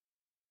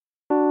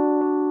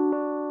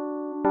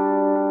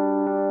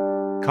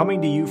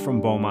Coming to you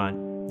from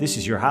Beaumont, this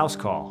is your house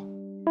call.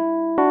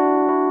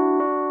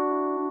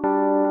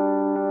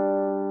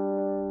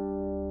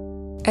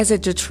 As a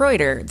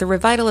Detroiter, the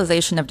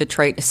revitalization of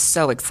Detroit is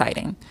so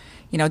exciting.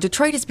 You know,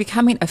 Detroit is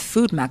becoming a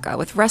food mecca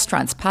with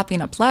restaurants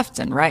popping up left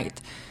and right.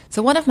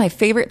 So one of my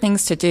favorite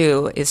things to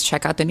do is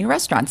check out the new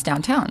restaurants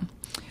downtown.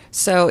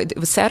 So it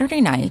was Saturday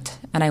night,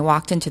 and I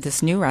walked into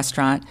this new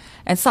restaurant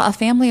and saw a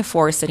family of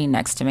four sitting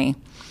next to me.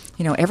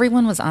 You know,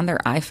 everyone was on their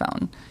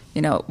iPhone.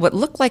 You know, what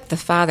looked like the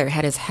father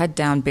had his head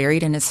down,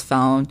 buried in his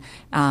phone,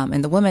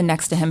 and the woman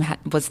next to him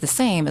was the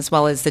same, as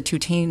well as the two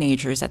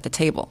teenagers at the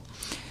table.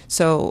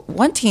 So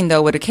one teen,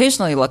 though, would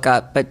occasionally look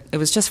up, but it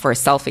was just for a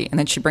selfie, and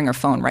then she'd bring her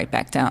phone right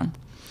back down.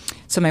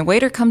 So my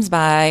waiter comes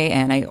by,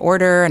 and I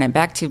order, and I'm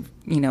back to,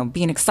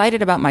 being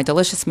excited about my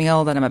delicious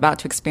meal that I'm about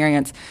to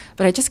experience.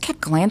 But I just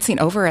kept glancing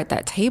over at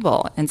that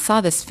table and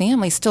saw this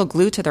family still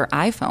glued to their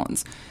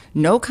iPhones.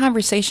 No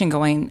conversation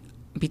going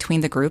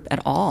between the group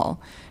at all.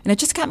 And it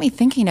just got me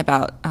thinking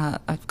about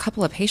a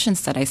couple of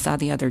patients that I saw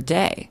the other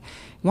day.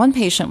 One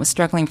patient was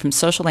struggling from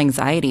social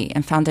anxiety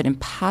and found it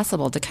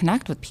impossible to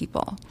connect with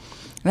people.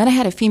 And then I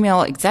had a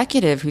female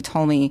executive who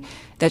told me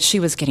that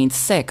she was getting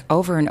sick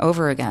over and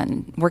over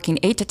again, working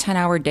 8 to 10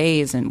 hour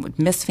days and would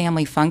miss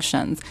family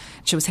functions.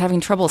 She was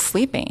having trouble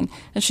sleeping.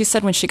 And she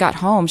said when she got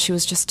home, she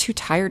was just too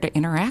tired to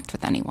interact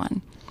with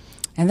anyone.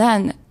 And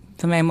then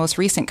my most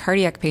recent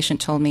cardiac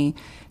patient told me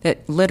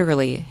that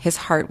literally his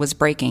heart was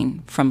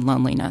breaking from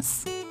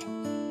loneliness.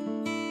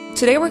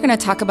 Today we're going to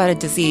talk about a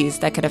disease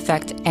that could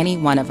affect any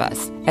one of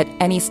us at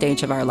any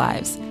stage of our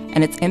lives,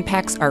 and its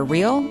impacts are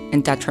real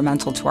and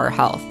detrimental to our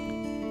health.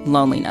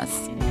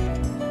 Loneliness.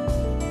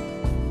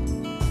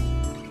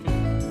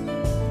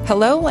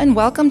 Hello and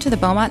welcome to the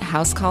Beaumont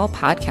House Call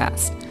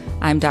podcast.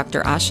 I'm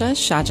Dr. Asha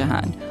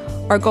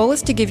Shahjahan. Our goal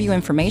is to give you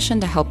information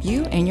to help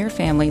you and your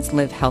families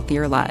live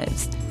healthier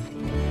lives.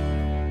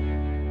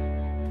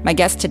 My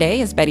guest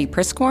today is Betty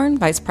Priscorn,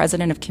 Vice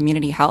President of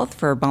Community Health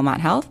for Beaumont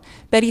Health.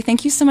 Betty,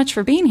 thank you so much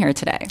for being here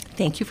today.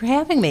 Thank you for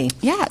having me.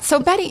 Yeah, so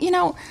Betty,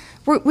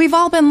 we've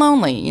all been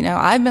lonely.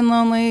 I've been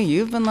lonely,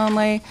 you've been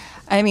lonely.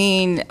 I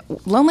mean,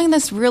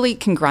 loneliness really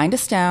can grind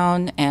us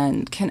down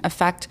and can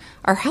affect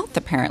our health,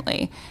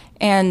 apparently.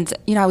 And,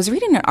 I was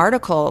reading an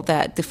article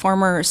that the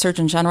former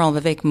Surgeon General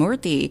Vivek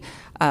Murthy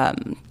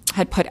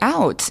had put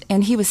out,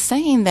 and he was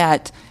saying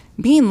that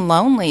being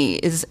lonely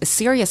is a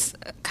serious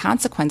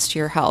consequence to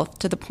your health,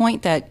 to the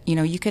point that,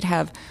 you could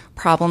have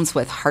problems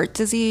with heart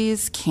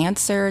disease,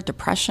 cancer,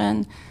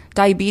 depression,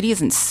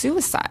 diabetes, and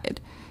suicide.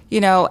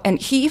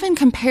 And he even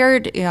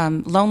compared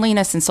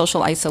loneliness and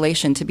social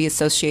isolation to be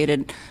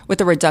associated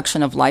with a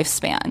reduction of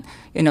lifespan,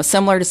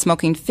 similar to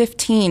smoking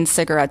 15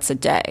 cigarettes a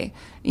day,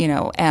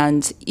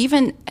 and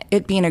even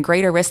it being a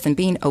greater risk than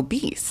being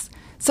obese.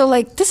 So,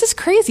 this is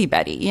crazy,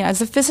 Betty. As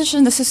a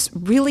physician, this is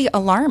really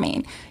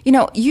alarming.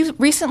 You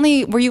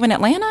recently, were you in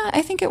Atlanta,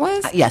 I think it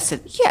was? Yes.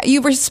 Yeah,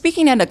 you were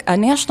speaking at a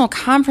national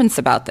conference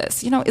about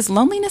this. Is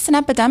loneliness an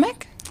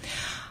epidemic?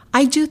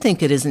 I do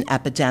think it is an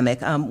epidemic.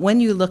 When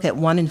you look at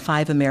 1 in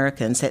 5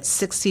 Americans, that's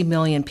 60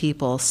 million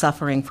people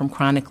suffering from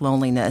chronic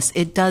loneliness,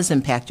 it does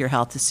impact your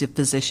health. As a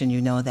physician,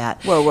 you know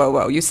that.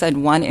 Whoa. You said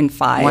 1 in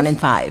 5? 1 in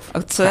 5.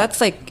 Oh, so that's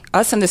like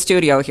us in the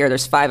studio here,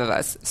 there's 5 of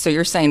us. So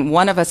you're saying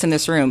one of us in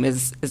this room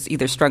is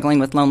either struggling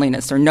with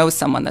loneliness or knows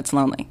someone that's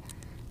lonely.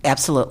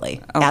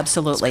 Absolutely. Oh,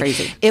 Absolutely. That's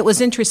crazy. It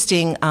was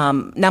interesting.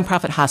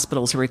 Nonprofit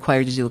hospitals are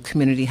required to do a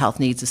community health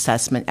needs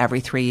assessment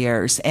every 3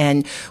 years.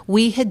 And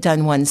we had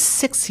done one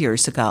 6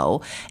 years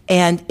ago.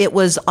 And it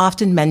was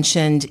often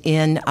mentioned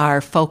in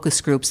our focus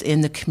groups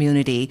in the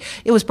community.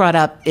 It was brought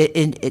up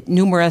in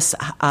numerous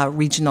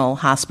regional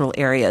hospital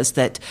areas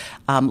that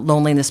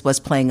loneliness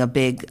was playing a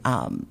big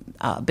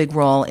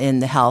role in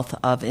the health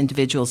of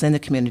individuals in the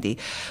community.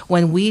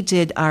 When we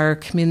did our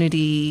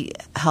community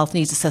health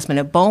needs assessment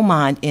at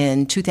Beaumont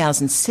in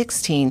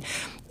 2016,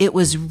 it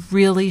was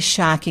really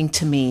shocking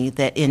to me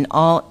that in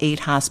all 8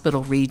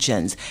 hospital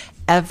regions,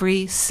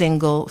 every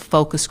single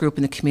focus group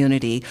in the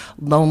community,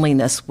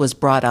 loneliness was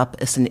brought up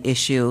as an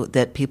issue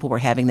that people were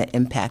having that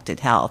impacted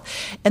health.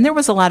 And there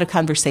was a lot of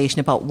conversation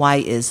about why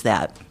is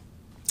that.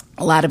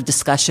 A lot of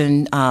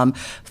discussion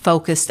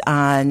focused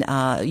on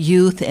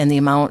youth and the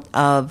amount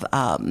of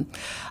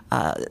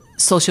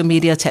social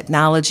media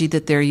technology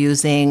that they're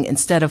using.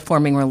 Instead of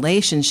forming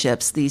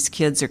relationships, these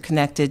kids are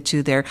connected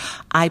to their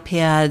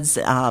iPads,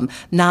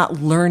 not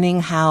learning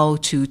how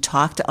to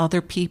talk to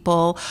other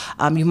people.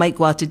 You might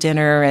go out to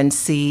dinner and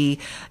see,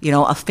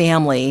 a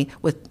family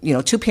with,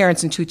 2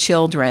 parents and 2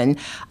 children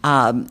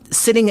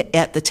sitting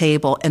at the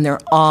table, and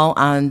they're all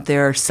on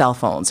their cell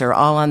phones. They're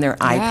all on their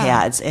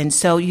iPads. And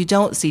so you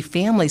don't see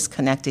families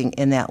connecting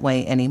in that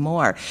way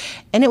anymore.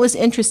 And it was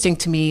interesting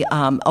to me,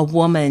 a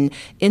woman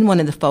in one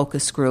of the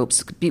focus groups,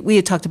 we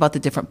had talked about the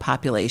different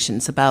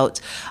populations, about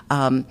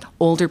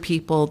older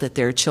people, that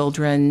their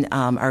children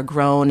are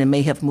grown and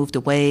may have moved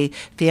away.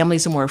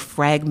 Families are more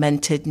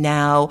fragmented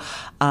now.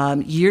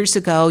 Years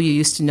ago, you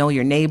used to know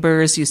your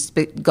neighbors, you used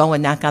to go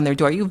and knock on their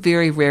door. You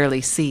very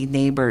rarely see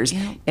neighbors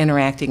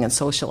interacting and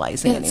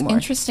socializing anymore. It's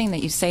interesting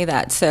that you say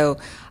that. So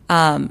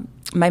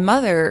My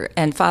mother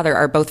and father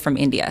are both from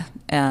India.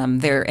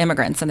 They're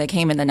immigrants, and they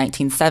came in the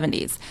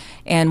 1970s.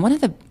 And one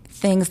of the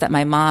things that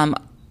my mom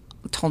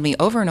told me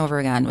over and over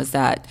again was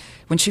that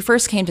when she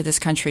first came to this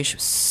country, she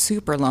was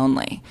super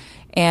lonely.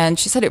 And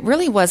she said it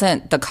really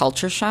wasn't the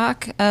culture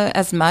shock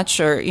as much,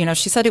 or,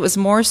 she said it was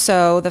more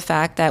so the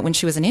fact that when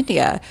she was in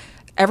India,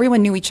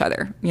 everyone knew each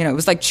other. It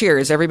was like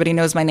Cheers. Everybody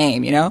knows my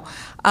name,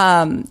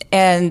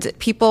 and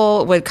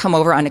people would come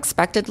over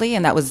unexpectedly,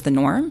 and that was the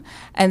norm.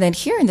 And then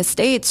here in the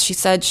States, she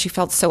said she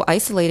felt so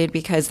isolated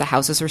because the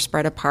houses were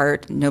spread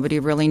apart. Nobody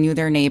really knew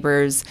their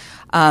neighbors,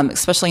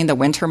 especially in the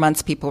winter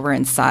months, people were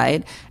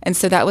inside. And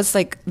so that was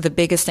like the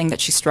biggest thing that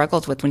she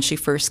struggled with when she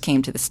first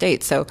came to the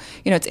States. So,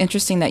 it's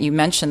interesting that you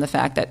mentioned the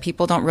fact that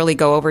people don't really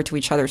go over to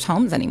each other's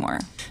homes anymore.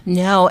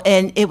 No,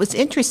 and it was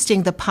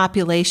interesting, the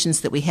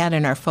populations that we had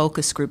in our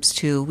focus groups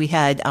too. We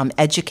had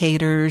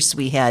educators,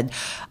 we had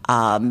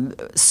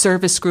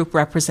service group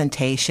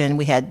representation,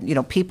 we had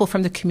people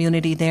from the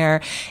community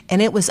there,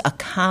 and it was a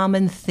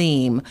common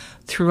theme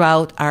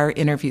throughout our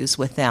interviews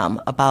with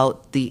them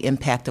about the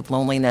impact of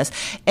loneliness.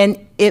 And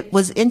it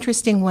was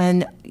interesting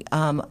when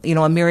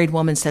a married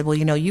woman said, well,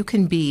 you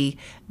can be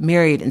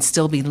married and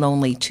still be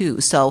lonely too.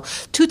 So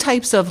two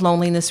types of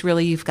loneliness,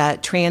 really. You've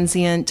got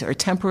transient or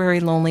temporary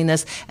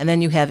loneliness, and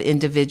then you have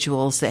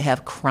individuals that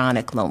have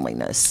chronic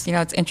loneliness.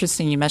 It's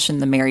interesting you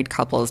mentioned the married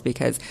couples,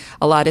 because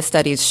a lot of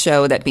studies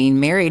show that being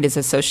married is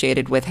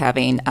associated with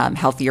having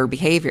healthier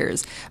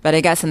behaviors. But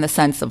I guess in the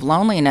sense of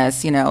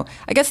loneliness,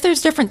 I guess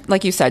there's different,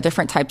 like you said,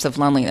 different types of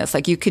loneliness.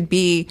 Like you could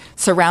be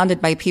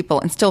surrounded by people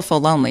and still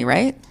feel lonely,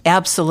 right?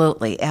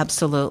 Absolutely.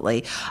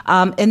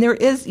 And there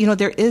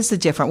is a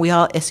different, we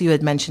all, as you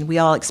had mentioned, we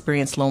all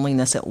experience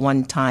loneliness at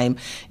one time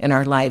in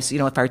our lives.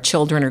 If our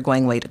children are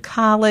going away to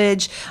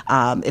college,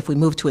 if we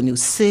move to a new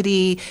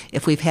city,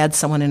 if we've had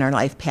someone in our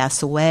life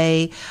pass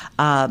away,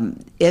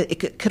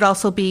 it could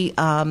also be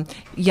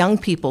young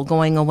people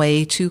going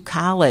away to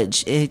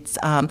college. It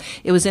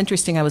was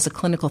interesting. I was a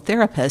clinical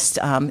therapist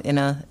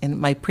in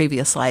my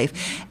previous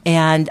life,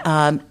 and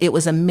it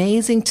was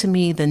amazing to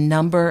me the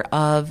number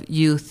of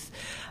youth,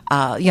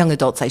 young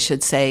adults, I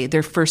should say,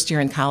 their first year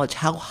in college,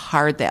 how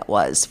hard that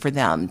was for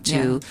them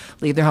to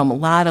leave their home. A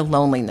lot of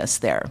loneliness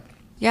there.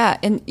 Yeah,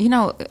 and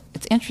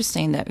it's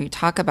interesting that we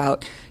talk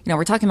about,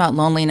 we're talking about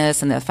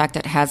loneliness and the effect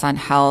it has on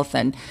health.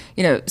 And,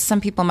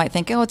 some people might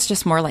think, it's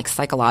just more like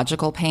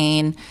psychological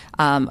pain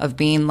of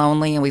being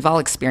lonely. And we've all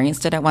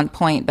experienced it at one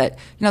point. But,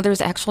 there's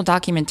actual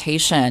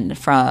documentation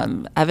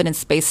from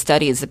evidence-based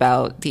studies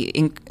about the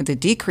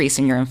decrease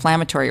in your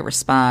inflammatory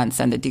response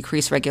and the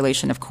decreased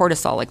regulation of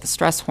cortisol, like the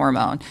stress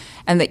hormone,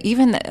 and the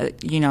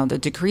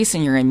decrease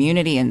in your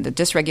immunity and the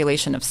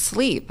dysregulation of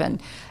sleep.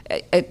 And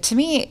to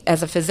me,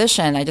 as a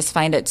physician, I just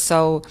find it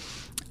so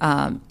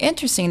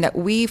interesting that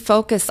we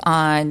focus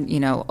on,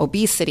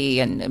 obesity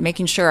and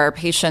making sure our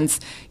patients,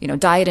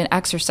 diet and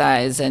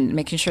exercise and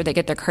making sure they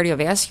get their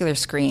cardiovascular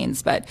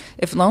screens. But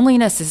if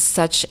loneliness is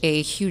such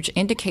a huge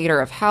indicator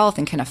of health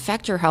and can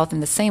affect your health in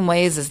the same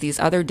ways as these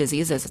other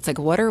diseases, it's like,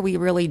 what are we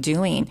really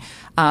doing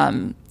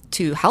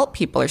to help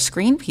people or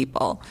screen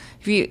people?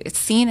 Have you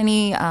seen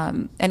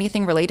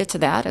anything related to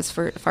that as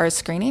far as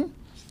screening?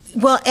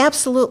 Well,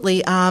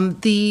 absolutely.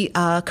 The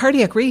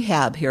cardiac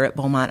rehab here at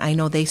Beaumont, I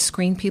know they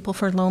screen people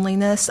for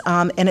loneliness,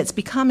 and it's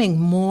becoming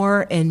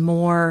more and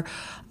more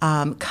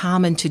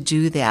common to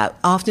do that.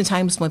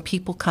 Oftentimes when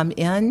people come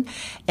in,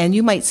 and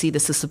you might see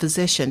this as a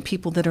physician,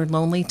 people that are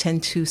lonely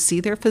tend to see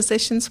their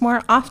physicians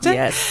more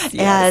often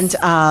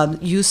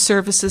and use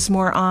services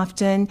more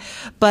often.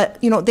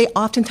 But, they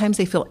oftentimes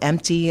they feel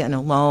empty and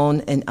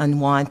alone and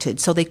unwanted.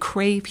 So they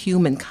crave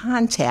human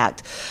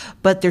contact,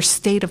 but their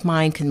state of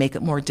mind can make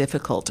it more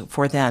difficult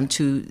for them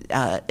to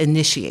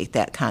initiate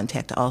that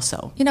contact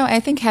also.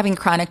 I think having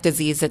chronic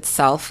disease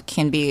itself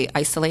can be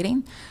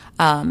isolating.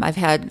 I've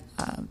had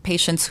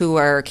patients who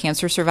are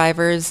cancer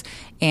survivors,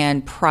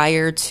 and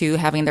prior to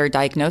having their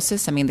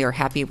diagnosis, they were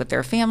happy with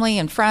their family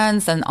and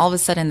friends, and all of a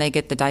sudden they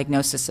get the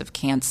diagnosis of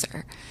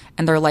cancer,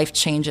 and their life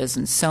changes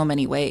in so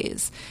many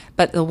ways.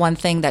 But the one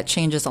thing that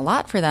changes a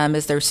lot for them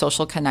is their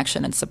social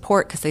connection and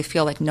support, because they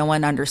feel like no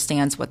one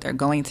understands what they're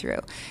going through.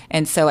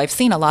 And so I've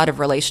seen a lot of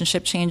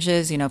relationship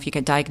changes. If you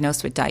get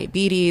diagnosed with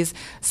diabetes,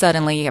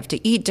 suddenly you have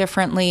to eat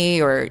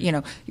differently, or,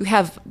 you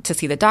have to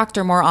see the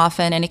doctor more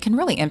often, and it can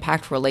really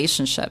impact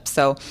relationships.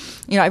 So,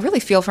 I really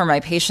feel for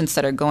my patients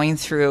that are going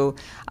through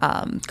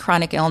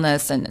chronic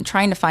illness and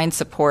trying to find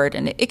support.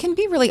 And it can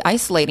be really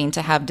isolating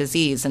to have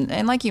disease.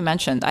 And like you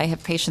mentioned, I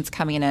have patients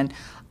coming in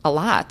a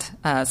lot,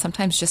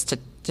 sometimes just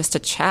to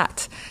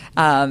chat.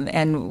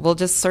 And we'll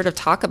just sort of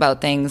talk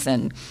about things.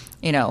 And,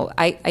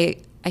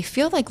 I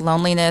feel like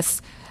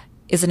loneliness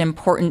is an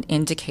important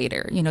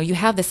indicator. You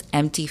have this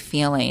empty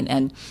feeling,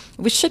 and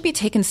which should be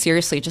taken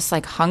seriously, just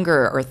like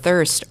hunger or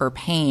thirst or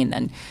pain.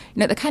 And,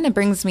 that kind of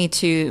brings me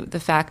to the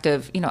fact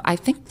of, I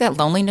think that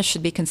loneliness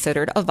should be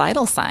considered a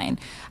vital sign.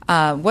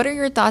 What are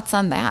your thoughts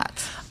on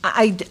that?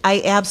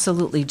 I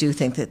absolutely do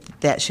think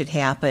that should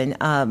happen.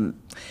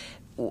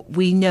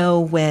 we know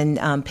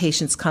when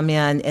patients come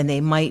in and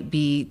they might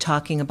be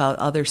talking about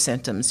other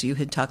symptoms. You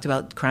had talked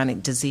about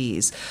chronic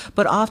disease,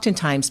 but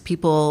oftentimes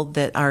people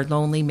that are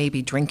lonely may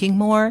be drinking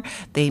more.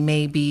 They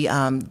may be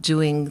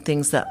doing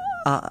things that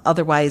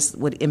otherwise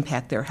would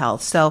impact their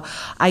health. So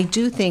I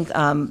do think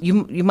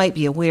you might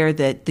be aware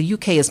that the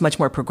UK is much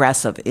more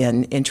progressive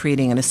in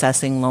treating and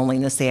assessing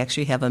loneliness. They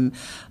actually have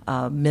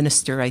a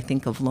minister, I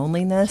think, of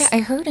loneliness. Yeah, I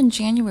heard in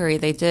January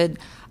they did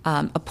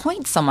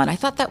appoint someone. I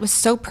thought that was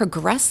so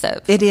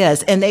progressive. It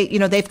is, and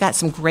they've got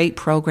some great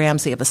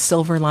programs. They have a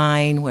Silver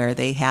Line where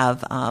they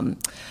have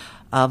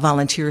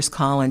volunteers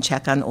call and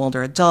check on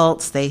older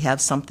adults. They have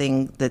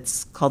something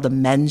that's called the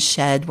Men's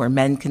Shed where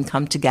men can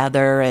come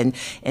together and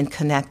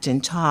connect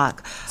and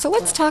talk. So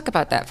let's talk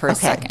about that for a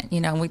second.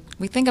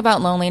 We think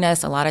about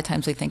loneliness. A lot of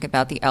times we think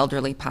about the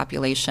elderly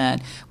population.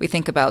 We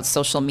think about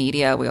social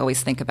media. We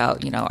always think about,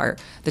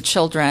 the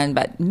children.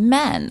 But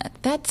men,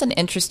 that's an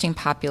interesting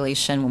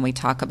population when we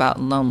talk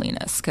about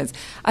loneliness, because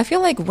I feel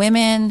like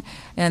women,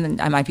 and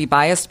I might be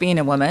biased being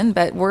a woman,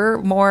 but we're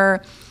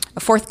more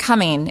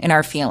forthcoming in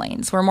our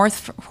feelings. We're more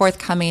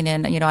forthcoming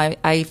in,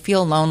 I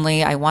feel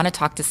lonely, I want to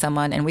talk to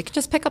someone, and we can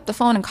just pick up the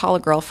phone and call a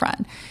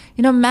girlfriend.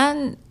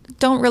 Men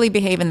don't really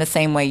behave in the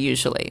same way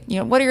usually.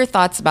 What are your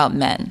thoughts about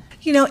men?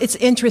 It's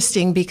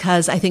interesting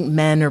because I think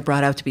men are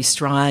brought out to be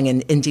strong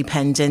and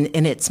independent,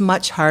 and it's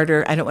much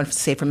harder, I don't want to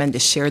say for men to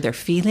share their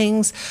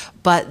feelings,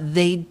 but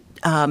they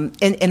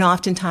and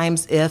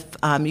oftentimes if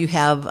you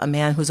have a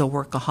man who's a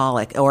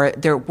workaholic or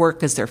their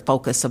work is their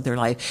focus of their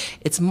life,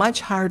 it's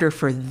much harder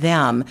for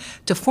them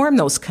to form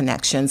those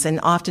connections. And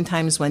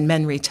oftentimes when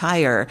men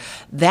retire,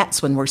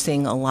 that's when we're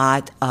seeing a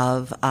lot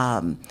of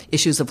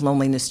issues of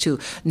loneliness too.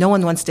 No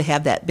one wants to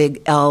have that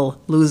big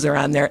L loser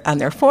on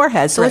their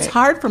forehead. So It's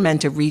hard for men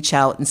to reach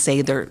out and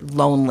say they're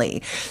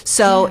lonely.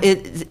 So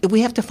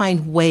we have to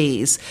find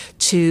ways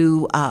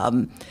to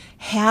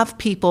have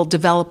people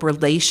develop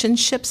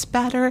relationships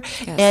better.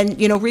 Yes.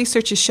 And,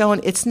 research has shown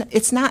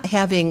it's not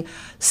having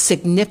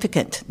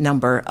significant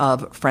number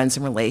of friends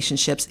and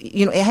relationships.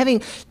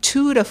 Having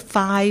 2 to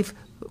 5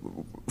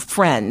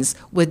 friends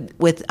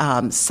with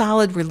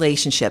solid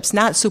relationships,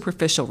 not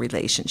superficial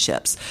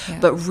relationships,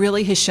 but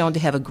really has shown to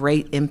have a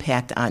great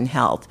impact on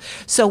health.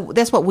 So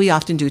that's what we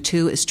often do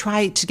too, is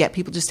try to get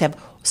people just to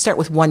start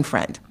with one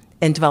friend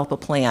and develop a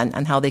plan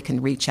on how they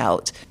can reach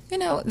out.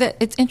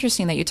 It's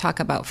interesting that you talk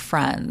about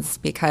friends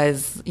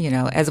because,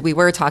 as we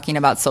were talking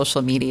about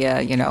social media,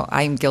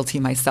 I'm guilty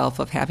myself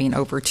of having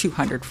over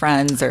 200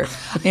 friends or,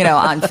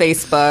 on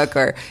Facebook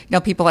or,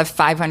 people have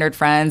 500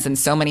 friends and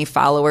so many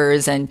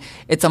followers, and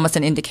it's almost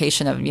an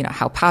indication of,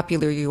 how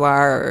popular you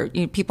are. Or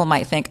people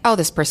might think, oh,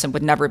 this person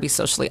would never be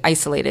socially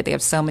isolated. They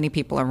have so many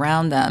people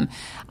around them.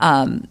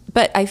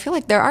 But I feel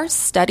like there are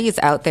studies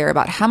out there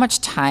about how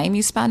much time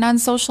you spend on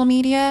social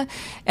media.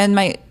 And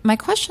my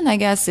question, I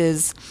guess,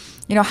 is,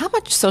 how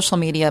much social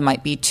media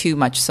might be too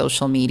much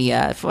social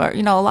media? For,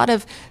 a lot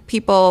of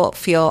people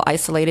feel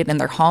isolated in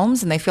their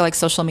homes and they feel like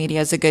social media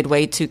is a good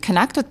way to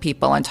connect with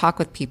people and talk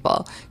with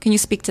people. Can you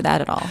speak to that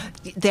at all?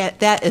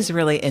 That is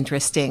really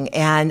interesting.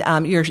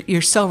 And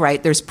you're so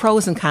right. There's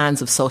pros and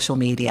cons of social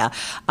media.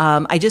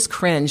 I just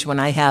cringe when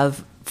I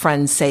have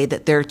friends say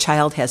that their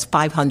child has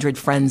 500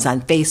 friends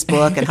on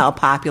Facebook and how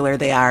popular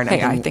they are. And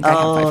I think I have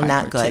 500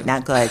 not good, too.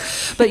 Not good.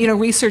 But,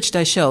 research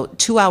does show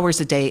 2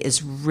 hours a day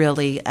is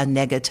really a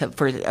negative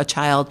for a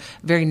child,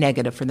 very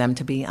negative for them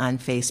to be on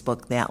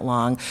Facebook that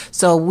long.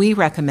 So we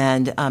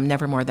recommend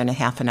never more than a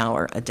half an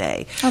hour a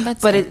day. Oh,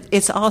 that's but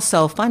it's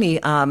also funny.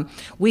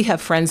 We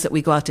have friends that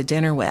we go out to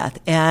dinner with,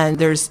 and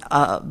there's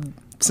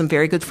some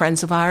very good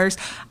friends of ours.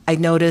 I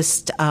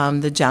noticed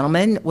the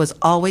gentleman was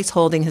always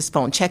holding his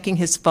phone, checking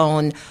his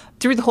phone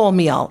through the whole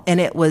meal, and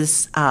it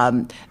was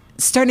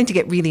starting to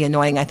get really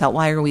annoying. I thought,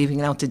 why are we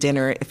even out to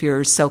dinner if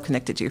you're so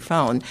connected to your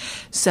phone?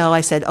 So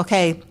I said,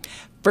 okay,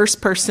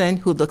 first person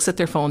who looks at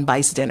their phone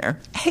buys dinner.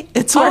 Hey,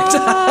 it's worked.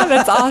 Oh,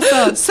 that's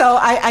awesome. So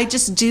I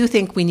just do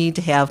think we need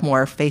to have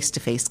more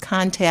face-to-face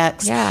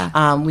contacts.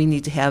 Yeah. We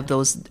need to have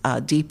those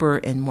deeper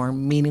and more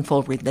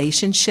meaningful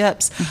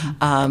relationships.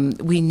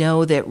 Mm-hmm. We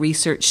know that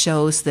research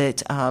shows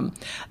that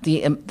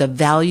the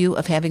value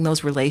of having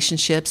those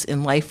relationships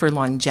in life for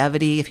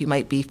longevity, if you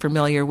might be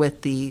familiar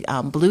with the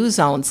Blue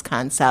Zones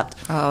concept.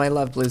 Oh, I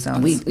love Blue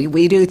Zones.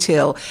 We do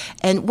too.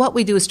 And what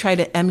we do is try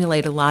to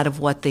emulate a lot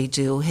of what they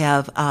do,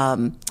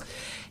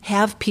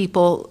 have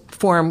people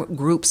form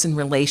groups and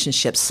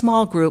relationships,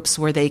 small groups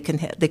where they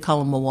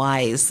call them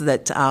Ys,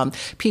 that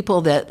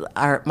people that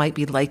might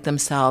be like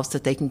themselves,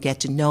 that they can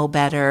get to know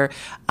better,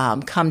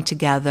 come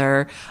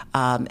together,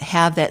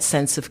 have that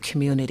sense of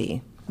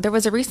community. There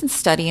was a recent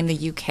study in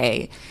the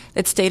UK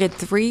that stated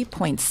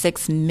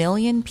 3.6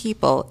 million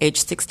people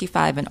aged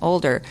 65 and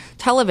older,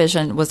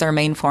 television was their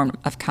main form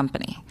of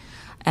company.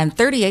 And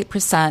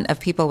 38% of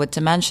people with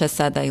dementia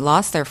said they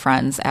lost their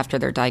friends after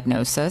their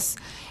diagnosis.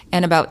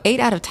 And about 8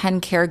 out of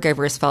 10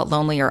 caregivers felt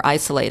lonely or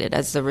isolated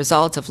as the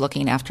result of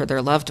looking after their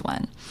loved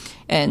one.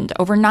 And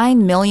over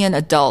 9 million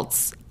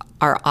adults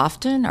are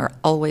often or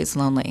always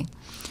lonely.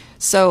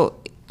 So,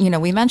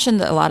 we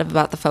mentioned a lot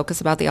about the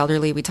focus about the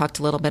elderly. We talked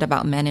a little bit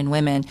about men and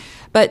women,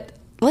 but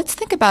let's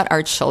think about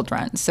our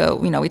children. So,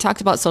 we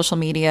talked about social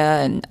media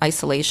and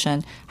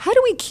isolation. How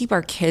do we keep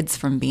our kids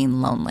from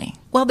being lonely?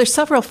 Well, there's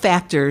several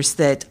factors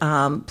that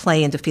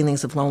play into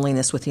feelings of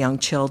loneliness with young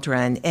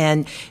children,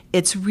 and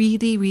it's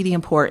really, really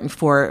important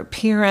for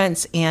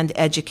parents and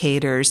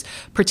educators,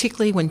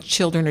 particularly when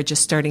children are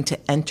just starting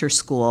to enter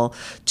school,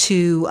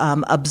 to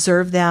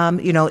observe them.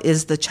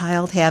 Is the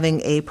child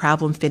having a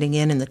problem fitting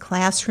in the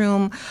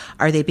classroom?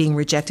 Are they being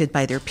rejected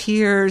by their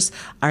peers?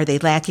 Are they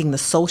lacking the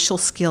social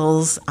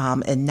skills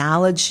and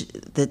knowledge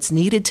that's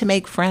needed to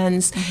make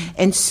friends? Mm-hmm.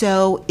 And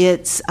so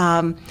it's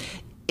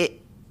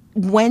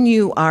when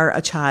you are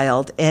a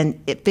child and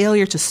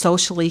failure to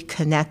socially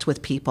connect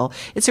with people,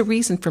 it's a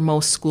reason for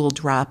most school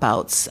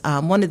dropouts.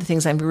 One of the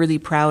things I'm really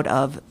proud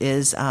of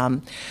is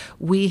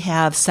we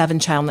have 7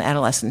 child and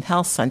adolescent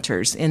health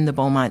centers in the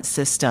Beaumont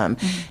system.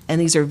 Mm-hmm. And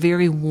these are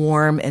very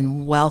warm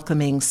and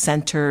welcoming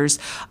centers.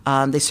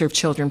 They serve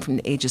children from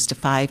the ages to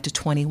 5 to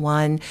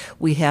 21.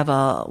 We have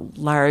a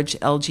large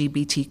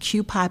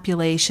LGBTQ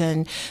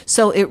population.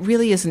 So it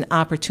really is an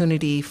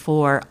opportunity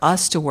for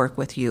us to work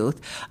with youth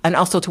and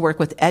also to work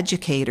with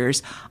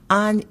educators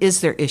on,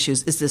 is there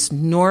issues? Is this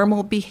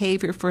normal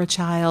behavior for a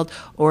child,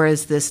 or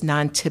is this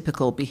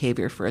non-typical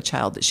behavior for a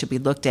child that should be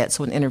looked at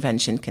so an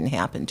intervention can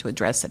happen to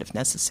address it if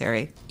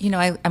necessary?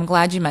 I'm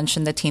glad you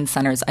mentioned the teen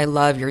centers. I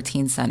love your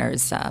teen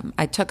centers.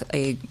 I took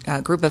a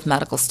group of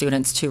medical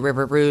students to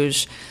River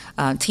Rouge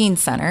Teen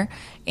Center,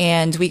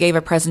 and we gave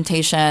a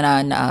presentation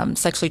on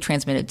sexually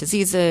transmitted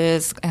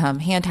diseases,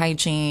 hand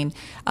hygiene,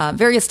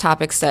 various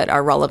topics that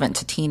are relevant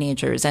to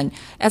teenagers. And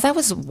as I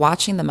was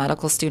watching the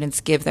medical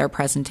students give their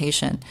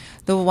presentation,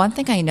 the one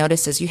thing I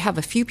noticed is you have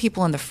a few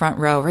people in the front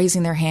row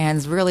raising their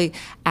hands, really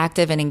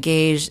active and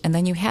engaged, and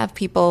then you have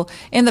people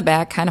in the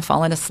back kind of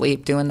falling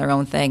asleep, doing their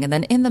own thing. And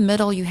then in the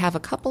middle, you have a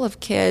couple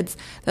of kids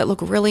that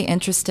look really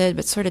interested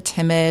but sort of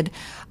timid.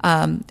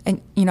 And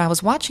I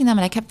was watching them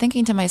and I kept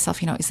thinking to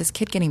myself, is this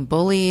kid getting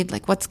bullied?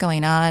 Like, what's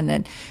going on?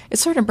 And it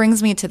sort of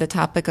brings me to the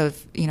topic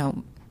of,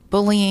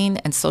 bullying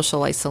and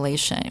social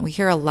isolation. We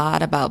hear a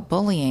lot about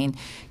bullying.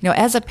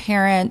 As a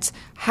parent,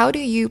 how do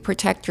you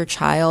protect your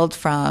child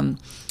from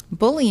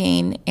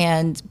bullying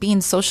and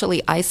being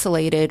socially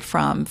isolated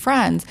from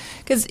friends?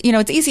 Because,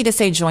 it's easy to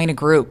say join a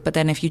group, but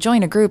then if you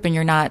join a group and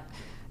you're not,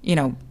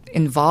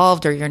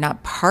 involved or you're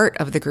not part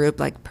of the group,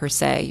 like per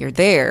se, you're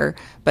there,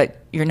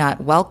 but you're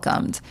not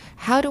welcomed.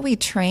 How do we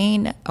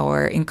train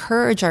or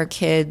encourage our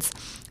kids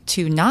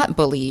to not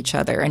bully each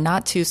other and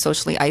not to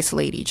socially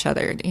isolate each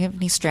other? Do you have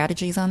any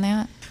strategies on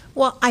that?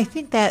 Well, I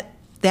think that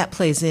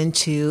plays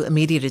into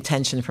immediate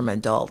attention from an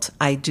adult.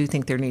 I do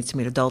think there needs to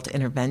be adult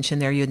intervention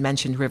there. You had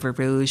mentioned River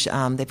Rouge.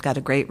 They've got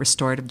a great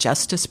restorative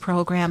justice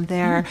program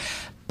there.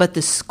 Mm-hmm. But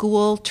the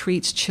school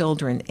treats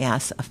children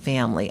as a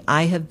family.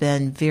 I have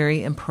been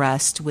very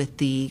impressed with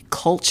the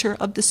culture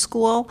of the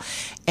school.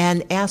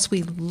 And as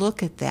we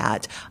look at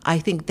that, I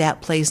think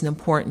that plays an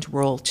important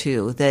role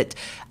too, that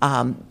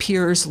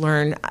peers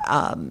learn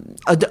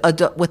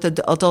with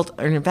adult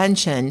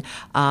intervention,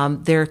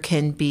 there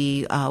can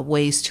be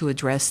ways to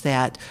address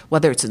that,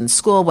 whether it's in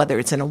school, whether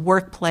it's in a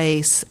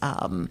workplace.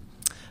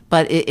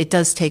 But it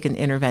does take an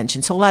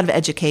intervention. So a lot of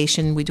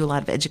education, we do a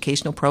lot of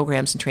educational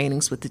programs and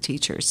trainings with the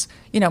teachers.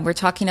 We're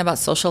talking about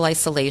social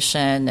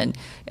isolation, and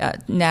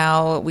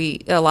now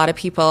a lot of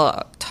people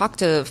talk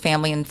to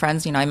family and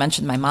friends. I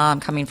mentioned my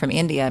mom coming from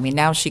India. I mean,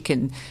 now she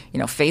can,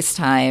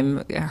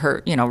 FaceTime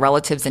her,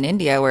 relatives in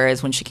India,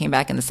 whereas when she came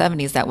back in the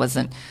 70s, that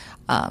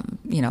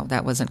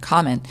wasn't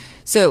common.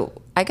 So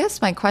I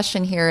guess my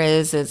question here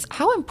is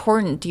how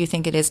important do you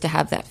think it is to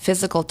have that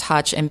physical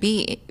touch and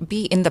be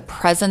in the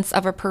presence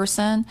of a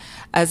person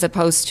as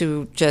opposed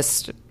to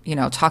just,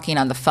 talking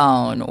on the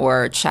phone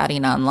or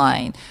chatting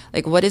online?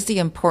 Like, what is the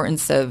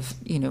importance of,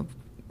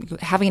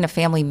 having a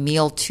family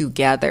meal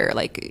together,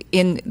 like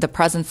in the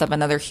presence of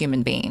another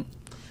human being?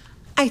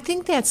 I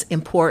think that's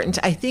important.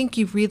 I think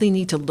you really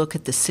need to look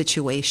at the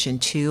situation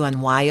too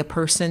on why a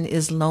person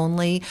is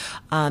lonely.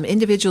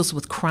 Individuals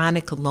with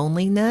chronic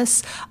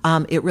loneliness,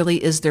 it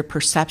really is their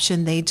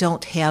perception. They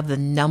don't have the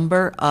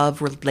number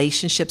of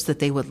relationships that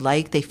they would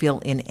like. They feel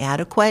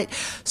inadequate.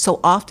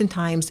 So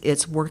oftentimes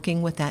it's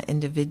working with that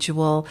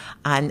individual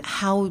on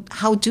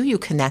how do you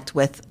connect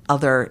with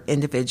other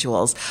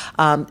individuals.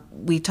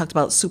 We talked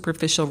about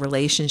superficial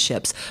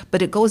relationships,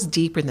 but it goes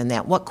deeper than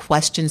that. What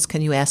questions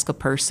can you ask a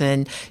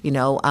person?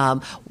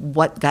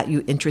 What got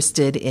you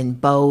interested in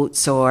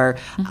boats, or,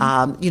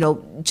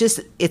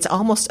 just it's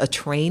almost a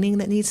training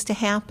that needs to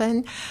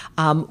happen.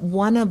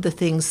 One of the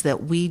things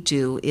that we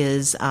do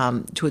is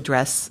to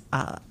address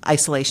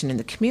isolation in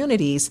the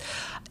communities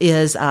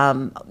is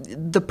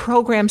the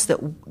programs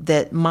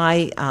that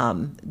my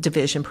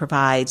division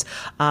provides.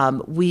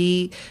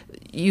 We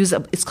use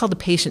it's called the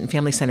patient and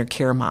family centered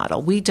care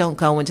model. We don't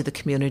go into the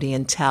community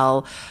and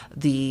tell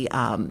the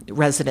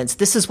residents,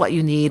 this is what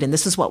you need and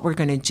this is what we're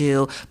going to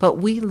do, but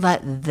we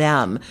let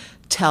them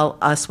tell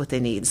us what they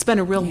need. It's been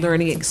a real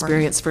learning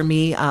experience for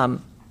me.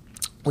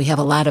 We have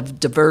a lot of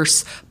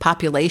diverse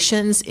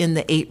populations in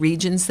the 8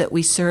 regions that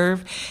we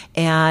serve,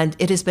 and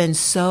it has been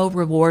so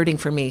rewarding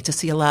for me to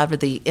see a lot of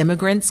the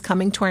immigrants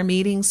coming to our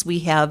meetings. We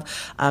have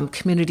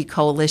community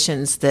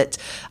coalitions that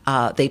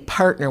they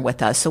partner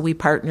with us. So we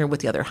partner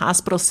with the other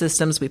hospital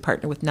systems, we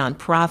partner with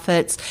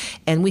nonprofits,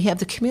 and we have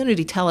the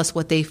community tell us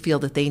what they feel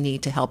that they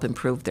need to help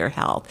improve their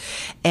health.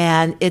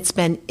 And it's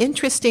been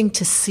interesting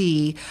to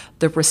see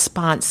the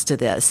response to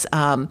this,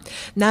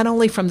 not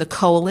only from the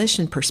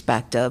coalition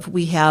perspective.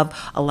 We have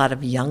a lot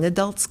of young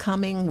adults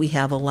coming. We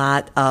have a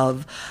lot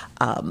of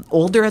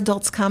older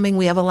adults coming.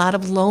 We have a lot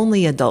of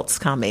lonely adults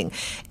coming.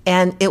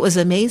 And it was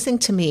amazing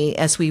to me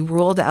as we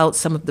rolled out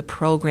some of the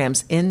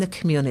programs in the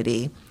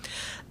community,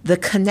 the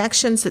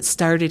connections that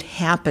started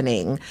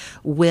happening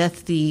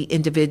with the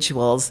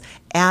individuals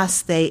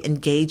as they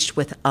engaged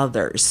with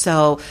others.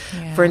 So,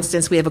 for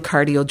instance, we have a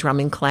cardio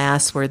drumming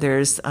class where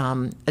there's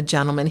a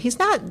gentleman, he's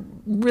not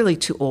really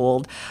too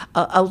old,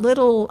 a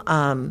little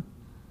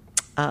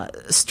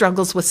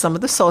struggles with some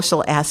of the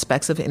social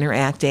aspects of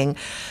interacting,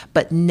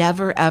 but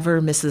never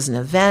ever misses an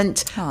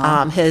event,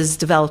 has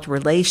developed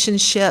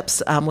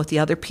relationships with the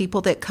other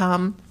people that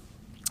come.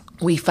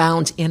 We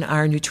found in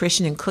our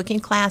nutrition and cooking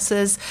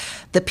classes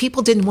that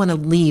people didn't want to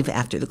leave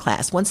after the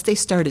class. Once they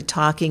started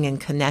talking and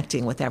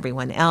connecting with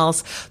everyone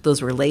else,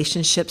 those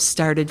relationships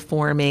started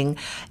forming,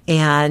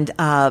 and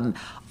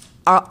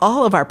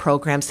all of our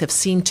programs have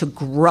seemed to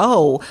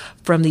grow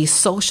from these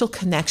social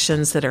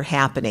connections that are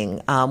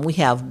happening. We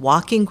have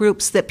walking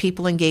groups that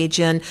people engage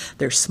in.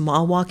 There's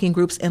small walking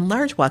groups and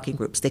large walking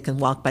groups. They can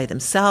walk by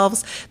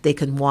themselves. They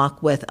can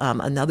walk with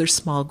another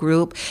small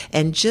group.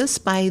 And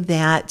just by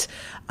that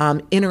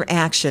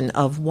interaction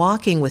of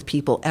walking with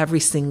people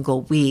every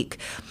single week,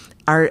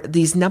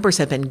 these numbers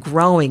have been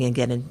growing and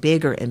getting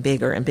bigger and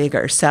bigger and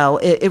bigger. So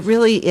it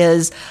really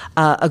is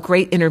a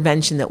great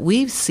intervention that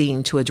we've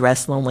seen to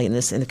address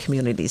loneliness in the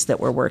communities that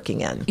we're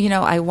working in. You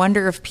know, I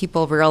wonder if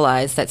people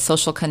realize that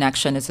social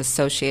connection is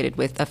associated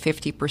with a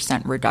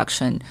 50%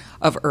 reduction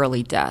of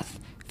early death.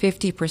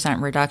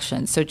 50%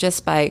 reduction. So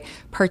just by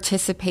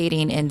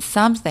participating in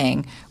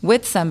something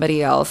with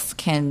somebody else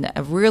can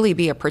really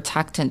be a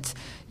protectant,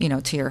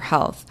 to your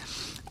health.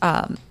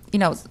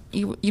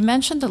 You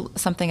mentioned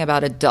something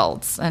about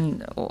adults,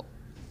 and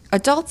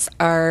adults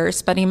are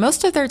spending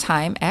most of their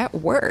time at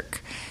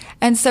work.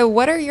 And so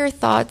what are your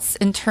thoughts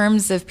in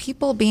terms of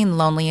people being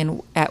lonely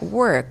at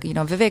work?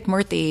 Vivek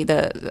Murthy,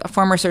 the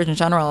former Surgeon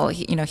General,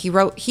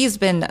 he's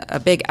been a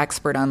big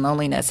expert on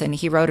loneliness, and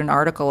he wrote an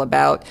article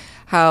about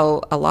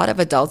how a lot of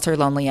adults are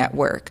lonely at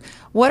work.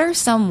 What are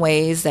some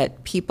ways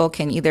that people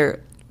can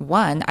either,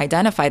 one,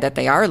 identify that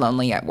they are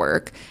lonely at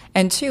work,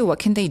 and two, what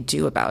can they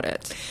do about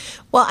it?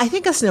 Well, I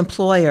think as an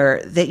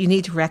employer that you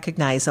need to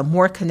recognize a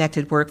more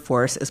connected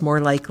workforce is more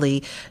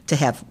likely to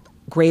have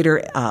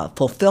greater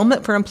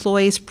fulfillment for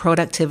employees,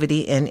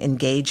 productivity, and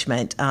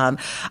engagement.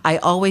 I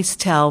always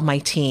tell my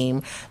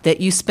team that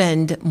you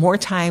spend more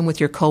time with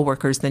your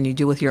coworkers than you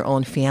do with your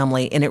own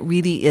family, and it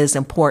really is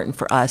important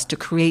for us to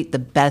create the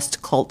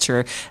best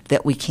culture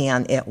that we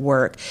can at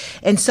work.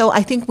 And so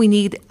I think we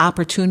need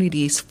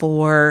opportunities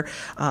for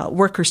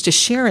workers to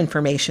share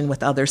information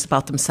with others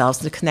about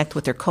themselves and to connect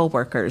with their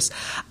coworkers.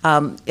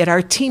 At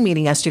our team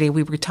meeting yesterday,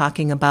 we were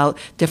talking about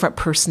different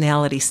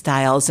personality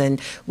styles,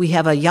 and we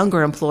have a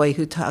younger employee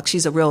who talks.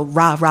 She's a real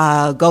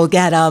rah-rah,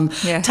 go-get-em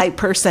type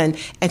person,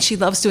 and she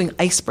loves doing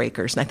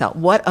icebreakers. And I thought,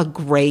 what a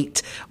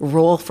great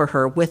role for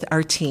her with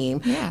our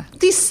team. Yeah.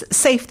 These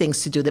safe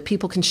things to do that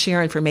people can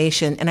share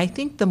information. And I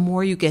think the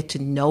more you get to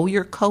know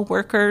your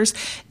coworkers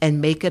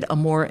and make it a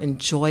more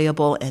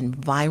enjoyable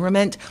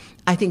environment,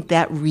 I think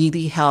that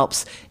really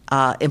helps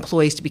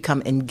employees to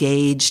become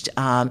engaged,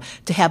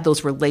 to have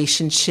those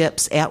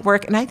relationships at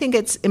work. And I think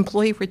it's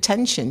employee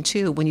retention,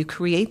 too, when you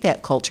create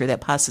that culture, that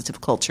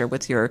positive culture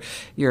with your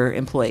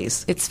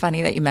employees. It's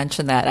funny that you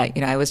mentioned that.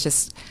 I was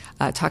just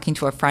talking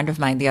to a friend of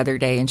mine the other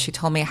day, and she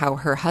told me how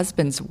her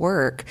husband's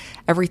work,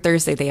 every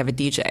Thursday they have a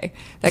DJ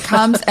that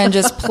comes and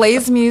just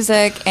plays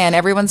music, and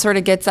everyone sort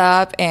of gets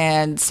up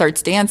and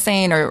starts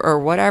dancing or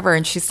whatever.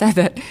 And she said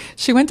that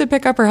she went to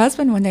pick up her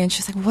husband one day, and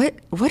she's like,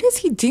 what is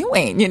he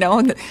doing?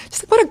 And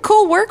she's like, what a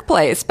cool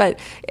workplace. But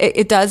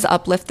it does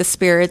uplift the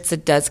spirits.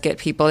 It does get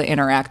people to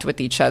interact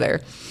with each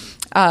other.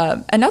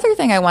 Another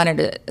thing I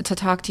wanted to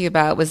talk to you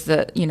about was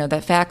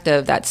the fact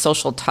of that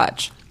social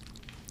touch.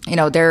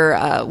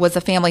 There was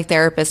a family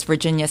therapist,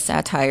 Virginia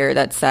Satir,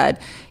 that said,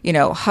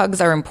 hugs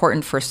are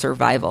important for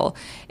survival.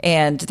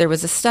 And there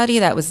was a study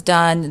that was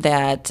done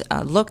that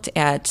looked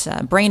at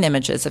brain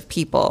images of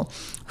people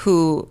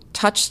who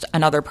touched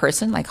another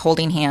person, like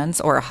holding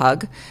hands or a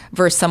hug,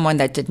 versus someone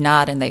that did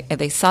not. And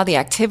they saw the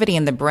activity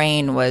in the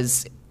brain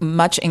was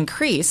much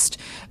increased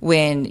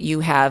when you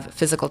have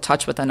physical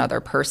touch with another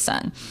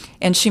person.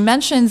 And she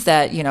mentions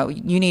that,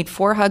 you need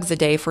 4 hugs a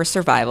day for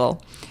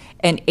survival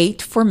and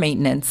 8 for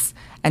maintenance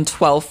and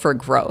 12 for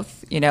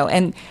growth,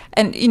 and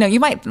you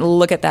might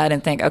look at that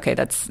and think, okay,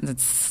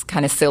 that's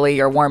kind of silly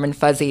or warm and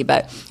fuzzy,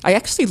 but I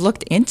actually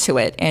looked into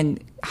it,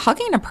 and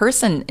hugging a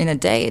person in a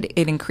day,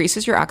 it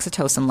increases your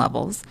oxytocin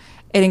levels,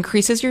 It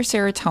increases your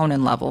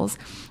serotonin levels.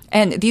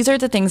 And these are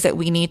the things that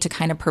we need to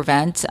kind of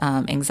prevent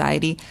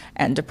anxiety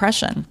and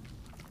depression.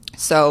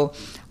 So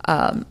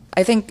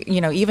I think,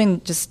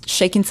 even just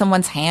shaking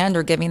someone's hand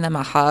or giving them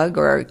a hug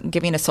or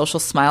giving a social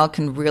smile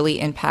can really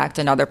impact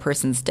another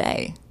person's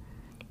day.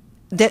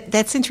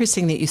 That's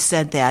interesting that you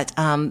said that.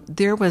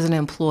 There was an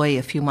employee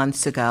a few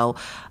months ago.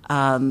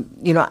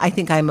 I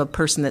think I'm a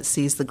person that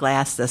sees the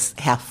glass as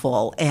half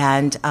full.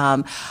 And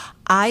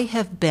I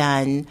have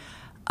been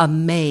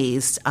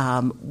amazed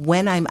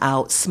when I'm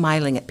out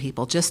smiling at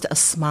people, just a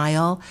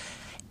smile.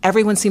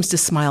 Everyone seems to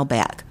smile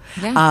back.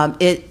 Yeah.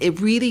 It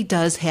really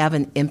does have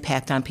an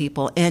impact on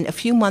people. And a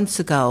few months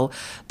ago,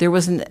 there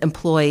was an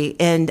employee,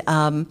 and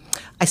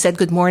I said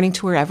good morning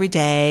to her every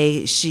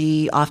day.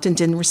 She often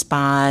didn't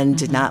respond,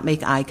 did not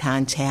make eye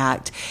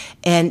contact.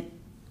 And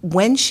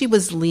when she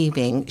was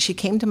leaving, she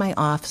came to my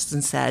office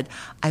and said,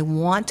 I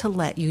want to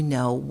let you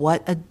know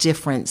what a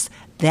difference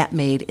that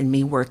made in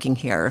me working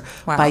here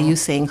by you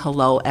saying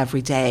hello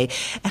every day.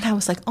 And I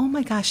was like, oh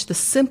my gosh, the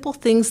simple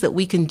things that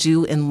we can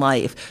do in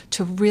life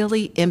to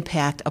really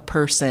impact a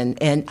person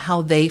and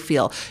how they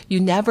feel. You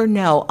never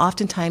know.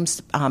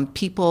 Oftentimes,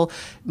 people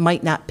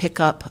might not pick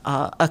up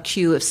a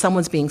cue. If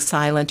someone's being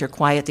silent or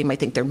quiet, they might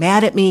think they're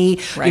mad at me.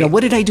 Right. What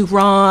did I do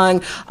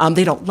wrong?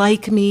 They don't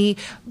like me.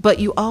 But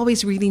you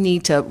always really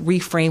need to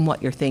reframe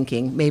what you're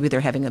thinking. Maybe they're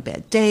having a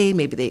bad day.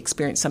 Maybe they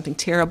experienced something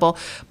terrible.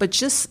 But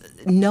just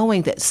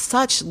knowing that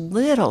such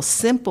little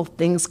simple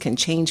things can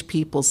change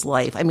people's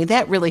life. I mean,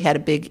 that really had a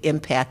big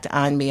impact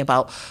on me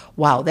about,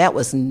 wow, that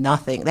was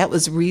nothing. That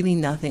was really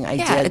nothing I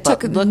did. It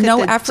took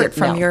no effort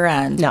from your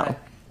end.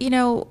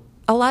 No.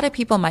 A lot of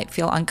people might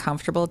feel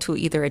uncomfortable to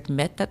either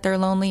admit that they're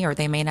lonely or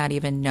they may not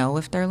even know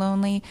if they're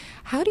lonely.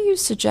 How do you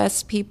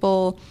suggest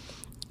people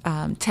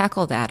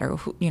tackle that, or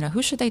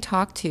who should they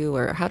talk to,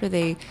 or how do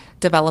they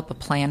develop a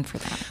plan for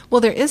that?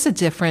 Well, there is a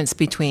difference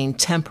between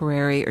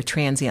temporary or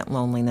transient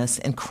loneliness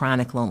and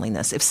chronic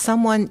loneliness. If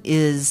someone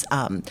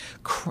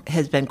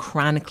has been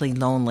chronically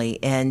lonely,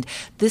 and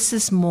this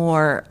is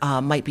more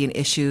might be an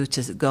issue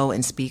to go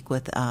and speak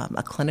with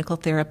a clinical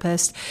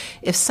therapist.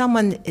 If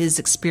someone is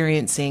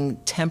experiencing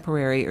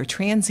temporary or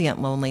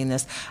transient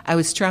loneliness, I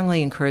would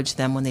strongly encourage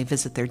them when they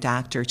visit their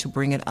doctor to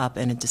bring it up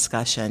in a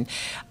discussion.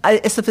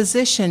 As a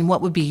physician,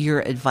 what would be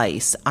your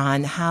advice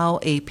on how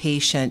a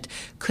patient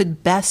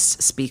could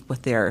best speak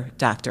with their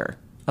doctor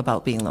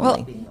about being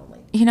lonely?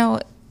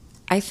 Well,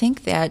 I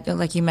think that,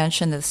 like you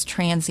mentioned, this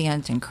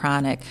transient and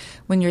chronic,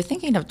 when you're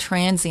thinking of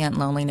transient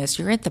loneliness,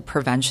 you're at the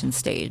prevention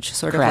stage,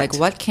 sort Correct. of like,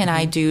 what can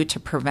I do to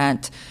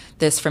prevent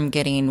this from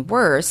getting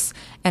worse?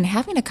 And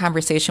having a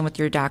conversation with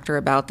your doctor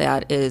about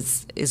that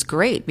is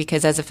great,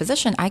 because as a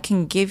physician, I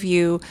can give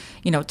you,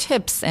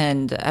 tips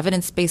and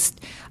evidence-based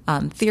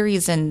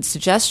theories and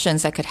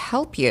suggestions that could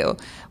help you.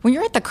 When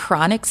you're at the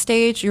chronic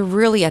stage, you're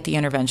really at the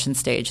intervention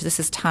stage. This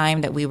is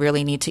time that we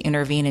really need to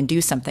intervene and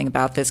do something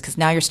about this, because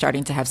now you're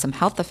starting to have some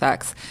health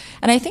effects.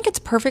 And I think it's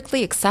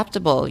perfectly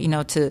acceptable,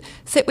 to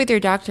sit with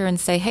your doctor and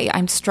say, hey,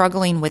 I'm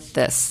struggling with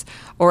this,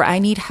 or I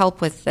need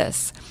help with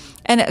this.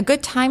 And a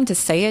good time to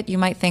say it, you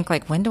might think,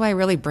 like, when do I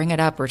really bring it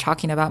up? We're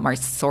talking about my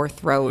sore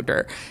throat,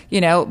 or,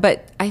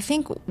 but I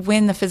think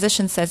when the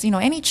physician says,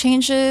 any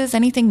changes,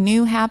 anything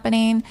new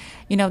happening,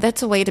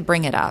 that's a way to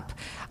bring it up.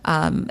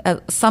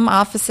 Some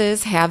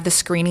offices have the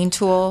screening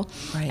tool,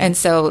 right. And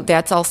so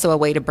that's also a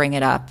way to bring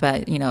it up.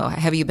 But,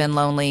 have you been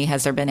lonely?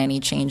 Has there been any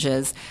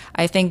changes?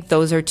 I think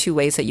those are two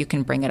ways that you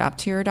can bring it up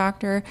to your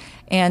doctor.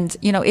 And,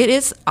 it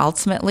is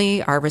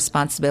ultimately our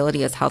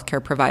responsibility as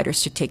healthcare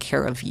providers to take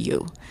care of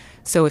you.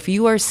 So if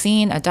you are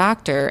seeing a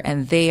doctor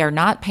and they are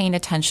not paying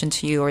attention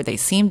to you, or they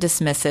seem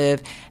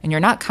dismissive and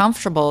you're not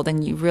comfortable,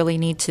 then you really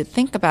need to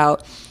think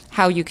about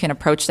how you can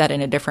approach that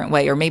in a different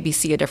way, or maybe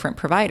see a different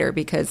provider,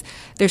 because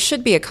there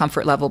should be a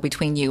comfort level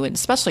between you and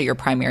especially your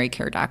primary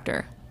care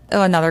doctor.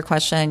 Oh, another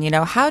question,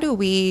 how do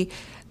we,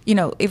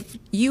 if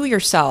you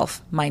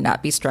yourself might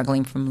not be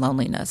struggling from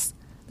loneliness,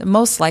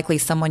 most likely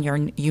someone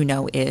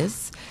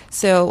is.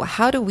 So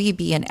how do we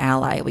be an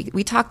ally?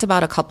 We talked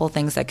about a couple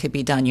things that could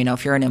be done.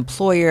 If you're an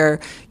employer,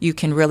 you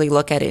can really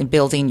look at it in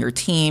building your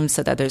team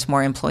so that there's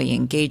more employee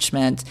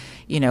engagement.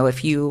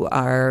 If you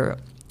are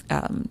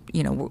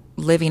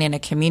living in a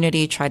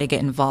community, try to get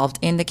involved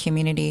in the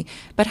community.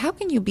 But how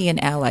can you be an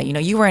ally?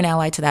 You were an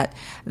ally to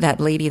that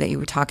lady that you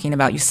were talking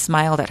about. You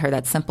smiled at her,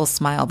 that simple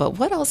smile. But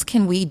what else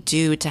can we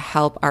do to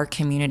help our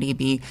community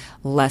be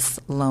less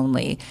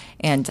lonely?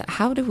 And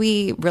how do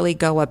we really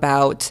go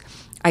about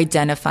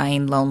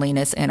identifying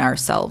loneliness in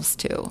ourselves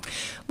too?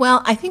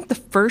 Well, I think the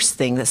first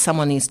thing that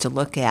someone needs to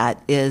look at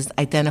is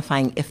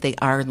identifying if they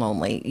are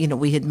lonely.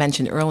 We had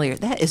mentioned earlier,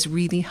 that is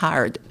really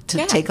hard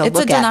to take a look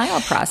at. It's a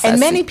denial process.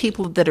 And many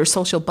people that are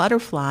social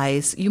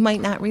butterflies, you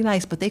might not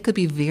realize, but they could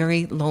be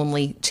very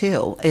lonely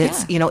too.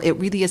 It's, it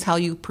really is how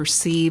you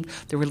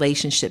perceive the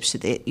relationships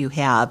that you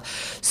have.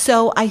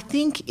 So I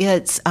think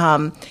it's,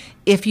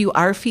 if you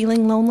are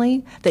feeling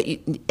lonely, that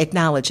you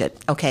acknowledge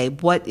it. Okay,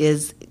 what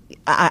is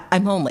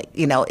I'm lonely.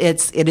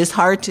 It is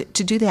hard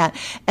to do that.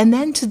 And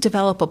then to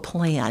develop a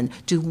plan,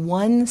 do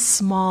one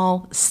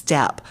small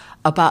step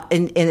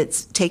and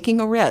it's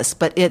taking a risk,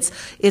 but it's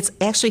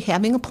actually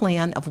having a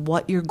plan of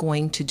what you're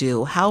going to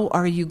do. How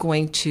are you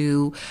going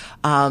to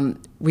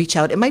reach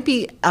out? It might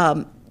be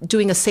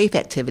doing a safe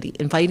activity,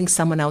 inviting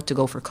someone out to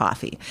go for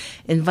coffee,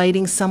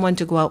 inviting someone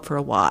to go out for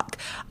a walk,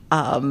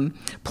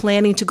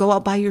 planning to go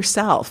out by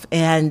yourself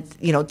and,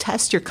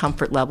 test your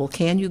comfort level.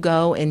 Can you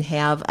go and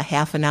have a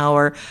half an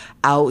hour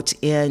out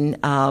in,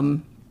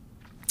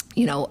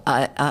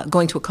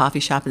 going to a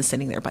coffee shop and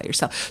sitting there by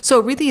yourself? So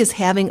it really is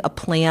having a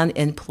plan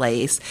in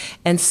place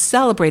and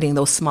celebrating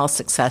those small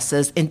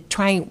successes and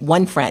trying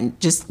one friend,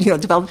 just,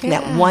 developing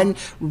that one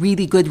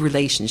really good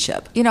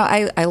relationship.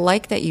 I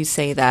like that you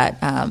say that.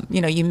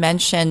 You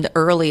mentioned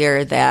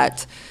earlier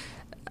that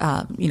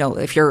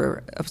if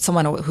you're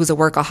someone who's a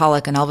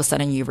workaholic and all of a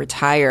sudden you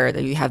retire,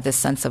 that you have this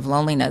sense of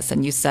loneliness,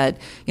 and you said,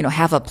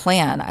 have a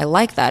plan. I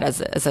like that.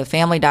 As a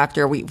family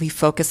doctor, we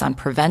focus on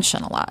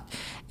prevention a lot.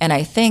 And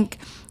I think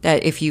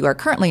that if you are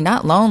currently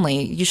not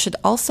lonely, you should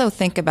also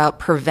think about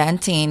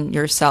preventing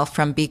yourself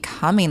from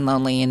becoming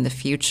lonely in the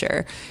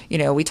future.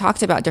 We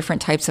talked about different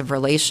types of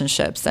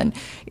relationships, and,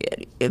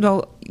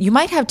 you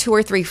might have 2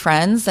 or 3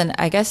 friends, and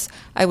I guess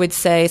I would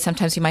say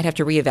sometimes you might have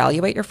to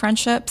reevaluate your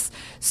friendships.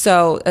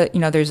 So,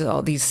 there's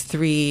all these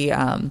 3,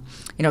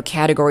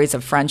 categories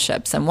of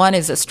friendships, and one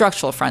is a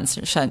structural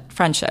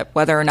friendship,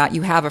 whether or not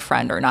you have a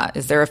friend or not.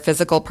 Is there a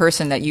physical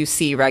person that you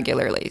see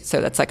regularly?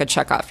 So that's like a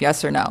checkoff,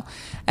 yes or no.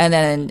 And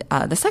then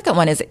the second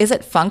one is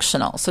it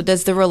functional? So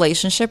does the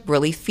relationship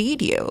really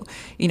feed you?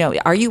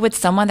 Are you with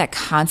someone that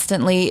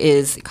constantly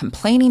is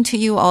complaining to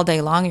you all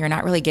day long and you're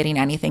not really getting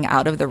anything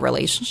out of the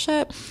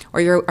relationship?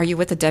 Or are you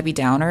with a Debbie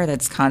Downer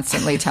that's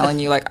constantly telling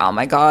you like, oh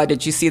my God,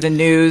 did you see the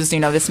news?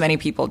 This many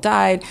people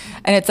died.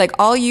 And it's like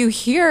all you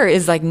hear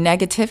is like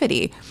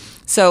negativity.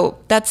 So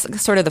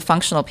that's sort of the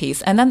functional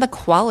piece. And then the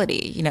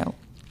quality,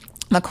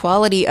 the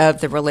quality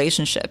of the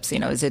relationships,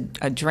 is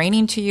it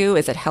draining to you?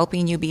 Is it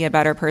helping you be a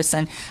better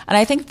person? And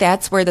I think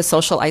that's where the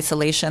social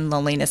isolation,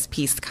 loneliness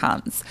piece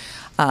comes,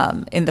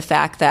 in the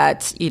fact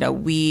that,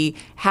 we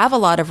have a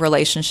lot of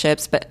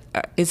relationships, but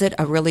is it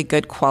a really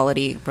good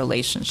quality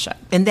relationship?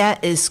 And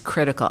that is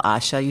critical,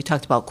 Asha. You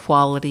talked about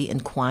quality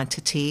and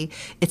quantity.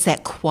 It's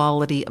that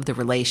quality of the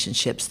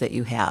relationships that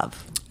you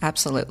have.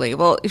 Absolutely.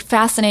 Well,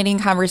 fascinating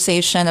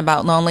conversation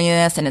about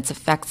loneliness and its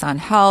effects on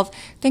health.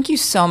 Thank you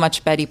so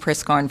much, Betty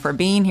Priscorn, for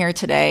being here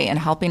today and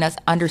helping us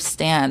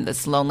understand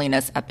this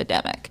loneliness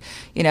epidemic.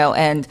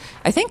 And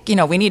I think,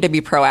 we need to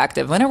be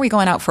proactive. When are we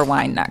going out for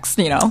wine next,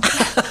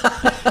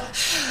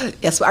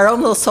 Yes, our own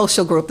little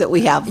social group that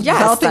we have. Yes,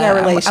 developing our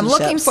relationships. I'm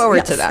looking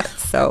forward to that.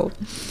 So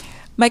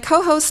my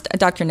co-host,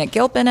 Dr. Nick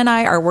Gilpin, and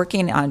I are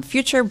working on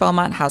future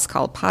Beaumont House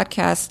Call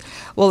podcasts.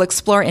 We'll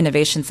explore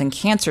innovations in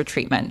cancer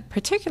treatment,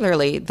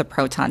 particularly the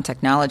proton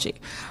technology.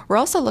 We're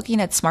also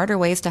looking at smarter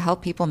ways to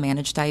help people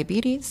manage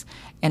diabetes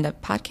and a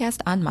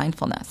podcast on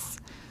mindfulness.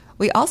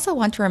 We also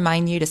want to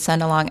remind you to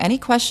send along any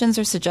questions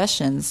or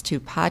suggestions to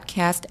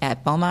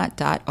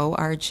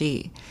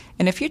podcast@beaumont.org.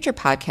 In a future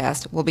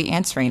podcast, we'll be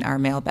answering our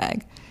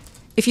mailbag.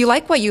 If you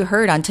like what you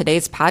heard on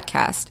today's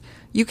podcast,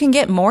 you can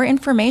get more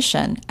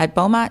information at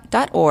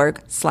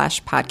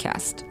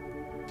beaumont.org/podcast.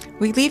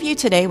 We leave you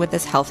today with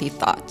this healthy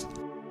thought.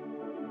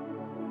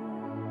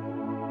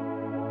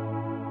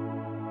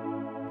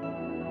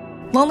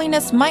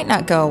 Loneliness might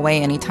not go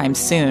away anytime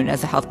soon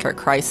as a healthcare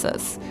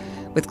crisis.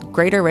 With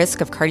greater risk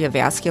of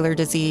cardiovascular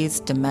disease,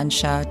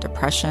 dementia,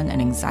 depression,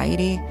 and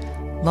anxiety,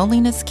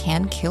 loneliness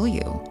can kill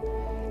you.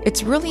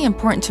 It's really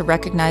important to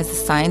recognize the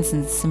signs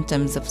and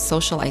symptoms of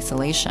social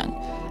isolation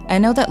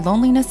and know that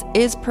loneliness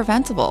is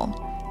preventable,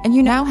 and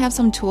you now have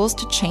some tools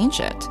to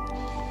change it.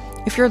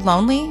 If you're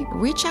lonely,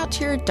 reach out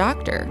to your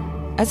doctor.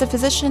 As a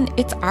physician,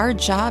 it's our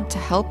job to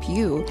help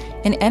you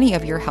in any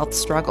of your health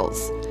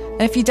struggles.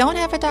 And if you don't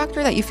have a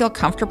doctor that you feel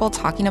comfortable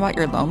talking about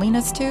your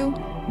loneliness to,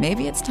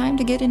 maybe it's time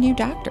to get a new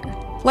doctor.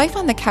 Life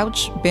on the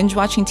couch,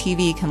 binge-watching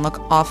TV can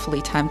look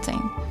awfully tempting,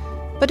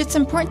 but it's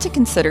important to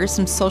consider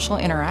some social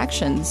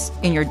interactions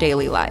in your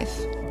daily life.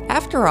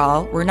 After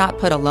all, we're not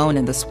put alone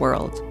in this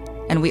world,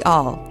 and we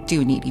all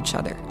do need each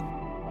other.